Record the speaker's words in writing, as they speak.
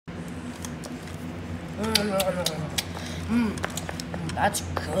That's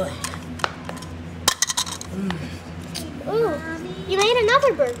good. Ooh, you made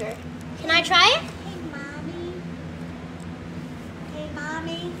another burger. Can I try it? Hey,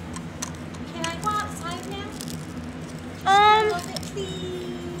 Mommy. Can I go outside now?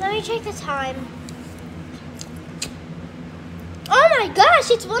 Let me check the time. Oh my gosh,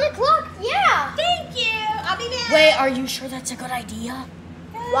 it's 1 o'clock. Yeah. Thank you. I'll be back. Wait, are you sure that's a good idea?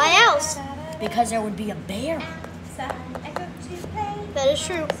 Why else? Because there would be a bear. That is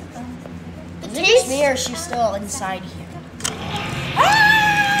true. The Is it just taste? me or is she still inside here?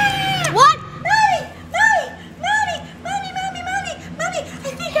 What? Mommy,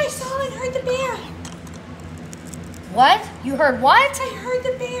 I think I saw and heard the bear. What? You heard what? I heard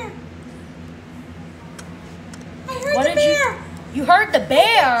the bear. I heard What the did bear. You heard the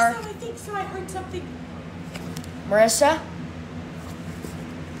bear? I think so. I heard something. Marissa?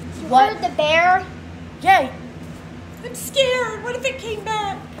 You What? heard the bear? Yeah. I'm scared. What if it came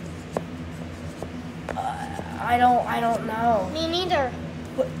back? I don't know. Me neither.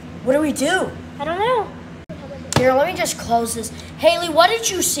 What do we do? I don't know. Here, let me just close this. Hailey, what did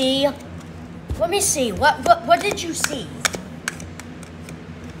you see? Let me see. What did you see?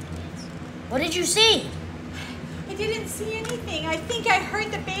 What did you see? I didn't see anything. I think I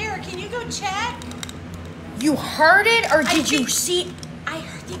heard the bear. Can you go check? You heard it or I did you think- see? I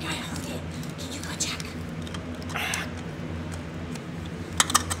think I heard it. Can you go check?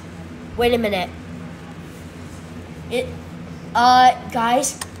 Wait a minute.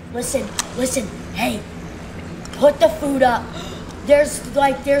 Guys, listen. Hey, put the food up. There's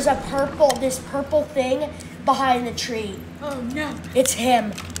a this purple thing behind the tree. Oh no. It's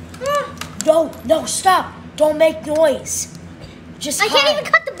him. No, stop. Don't make noise. Just I hide. can't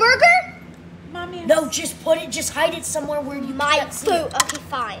even cut the burger? Mommy, No, just hide it somewhere where you My can't see food. it. Okay,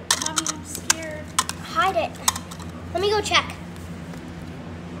 fine. Mommy, I'm scared. Hide it. Let me go check.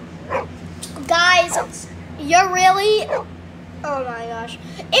 Guys, you're really... Oh my gosh.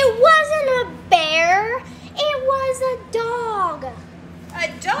 It wasn't a bear. It was a dog. A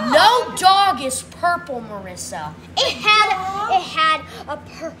dog? No dog is purple, Marissa. It had a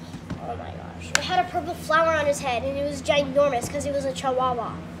Oh my gosh. It had a purple flower on his head and it was ginormous because it was a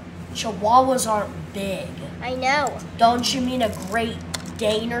chihuahua. Chihuahuas aren't big. I know. Don't you mean a Great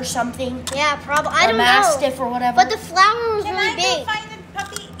Dane or something? Yeah, probably. I Or don't Mastiff know. or whatever? But the flower was Can really I go big. find the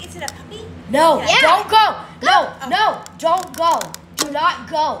puppy? Is it a puppy? No, Yeah. don't go. No, don't go. Do not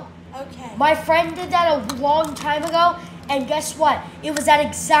go. Okay. My friend did that a long time ago, and guess what? It was that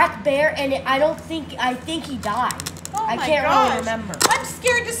exact bear, and I think he died. Oh I my can't gosh. really remember. I'm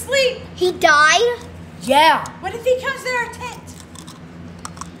scared to sleep. He died? Yeah, What if he comes to our tent?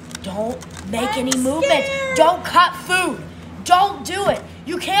 don't make I'm any movements. scared. Don't cut food. Don't do it.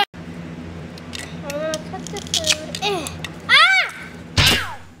 You can't. I'm gonna cut the food.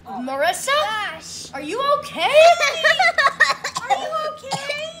 Marissa? Gosh. Are you okay? Are you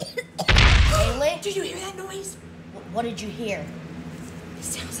okay? Hailey? Did you hear that noise? What did you hear? It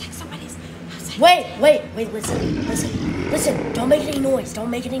sounds like somebody's outside. Wait, listen. Don't make any noise. Don't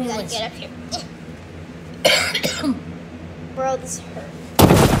make any I gotta noise. get up here. Bro, this hurt.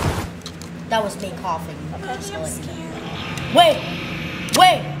 That was me coughing. Mommy, Just to I'm let you know. scared.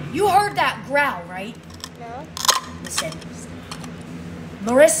 Wait. You heard that growl, right? No? Listen.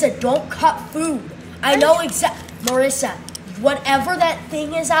 Marissa, don't cut food. I know Marissa, whatever that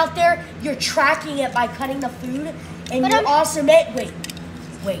thing is out there, you're tracking it by cutting the food. And But you I'm- also wait.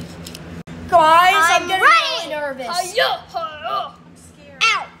 Guys, I'm getting ready. really nervous. I'm scared.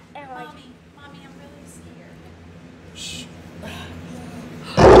 Ow! Mommy, I'm really scared. Shh.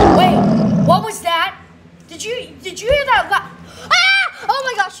 Wait, what was that? Did you hear that? Oh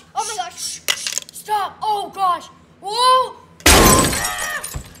my gosh! Stop! Oh gosh! Whoa!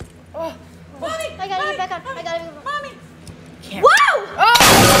 Oh, Mommy, I gotta get back on. I gotta get back on. Mommy. can't. Whoa! Oh!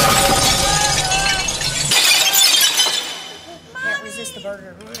 Can't resist the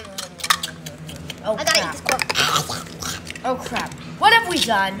burger. Oh, I gotta eat crap. this corn. Oh crap! What have we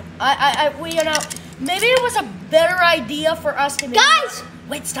done? Maybe it was a better idea for us to make. Guys!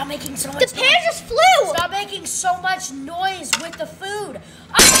 Wait! Stop making so much. The pear noise. just flew! Stop making so much noise with the food.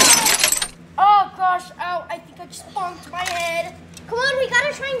 Oh gosh! Ow! I think I just bonked my head. Come on, we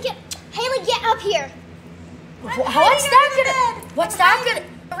gotta try and get... Haley, get up here. What's that gonna?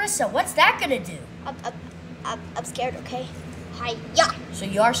 Marissa, what's that gonna do? I'm scared, okay? Hi-ya. So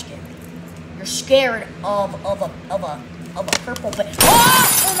you are scared. You're scared of a purple bear.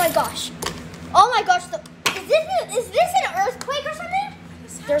 Oh my gosh. Oh my gosh. Is this an earthquake or something?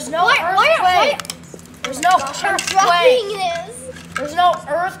 There's no Why- earthquake. There's no I'm dropping earthquake. this. There's no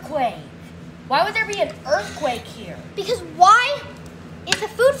earthquake. Why would there be an earthquake here? Because why is the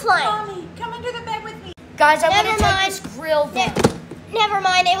food flying? Mommy, come under the bed with me. Guys, I'm Never gonna take mind. this grill down. Never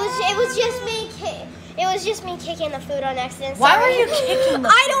mind. It was just me. It was just me kicking the food on accident. Why Sorry. were you kicking the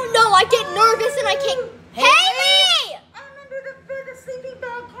I don't know. I get nervous and I kick. Hailey! I'm under the bed, the sleeping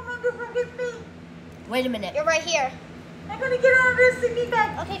bag. Come under here with me. Wait a minute. You're right here. I'm gonna get under the sleeping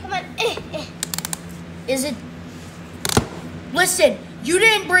bag. Okay, come on. Is it? Listen, you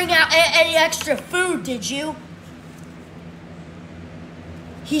didn't bring out any extra food, did you?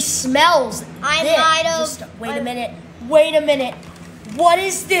 He smells. I this. might have. Just wait a minute. Wait a minute. What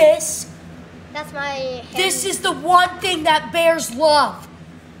is this? That's my hand. This is the one thing that bears love.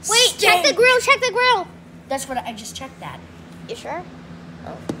 Wait, check the Steak. grill. Check the grill. That's what I just checked that. You sure?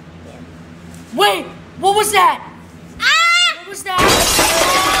 Oh, yeah. Wait, what was that? Ah! What was that?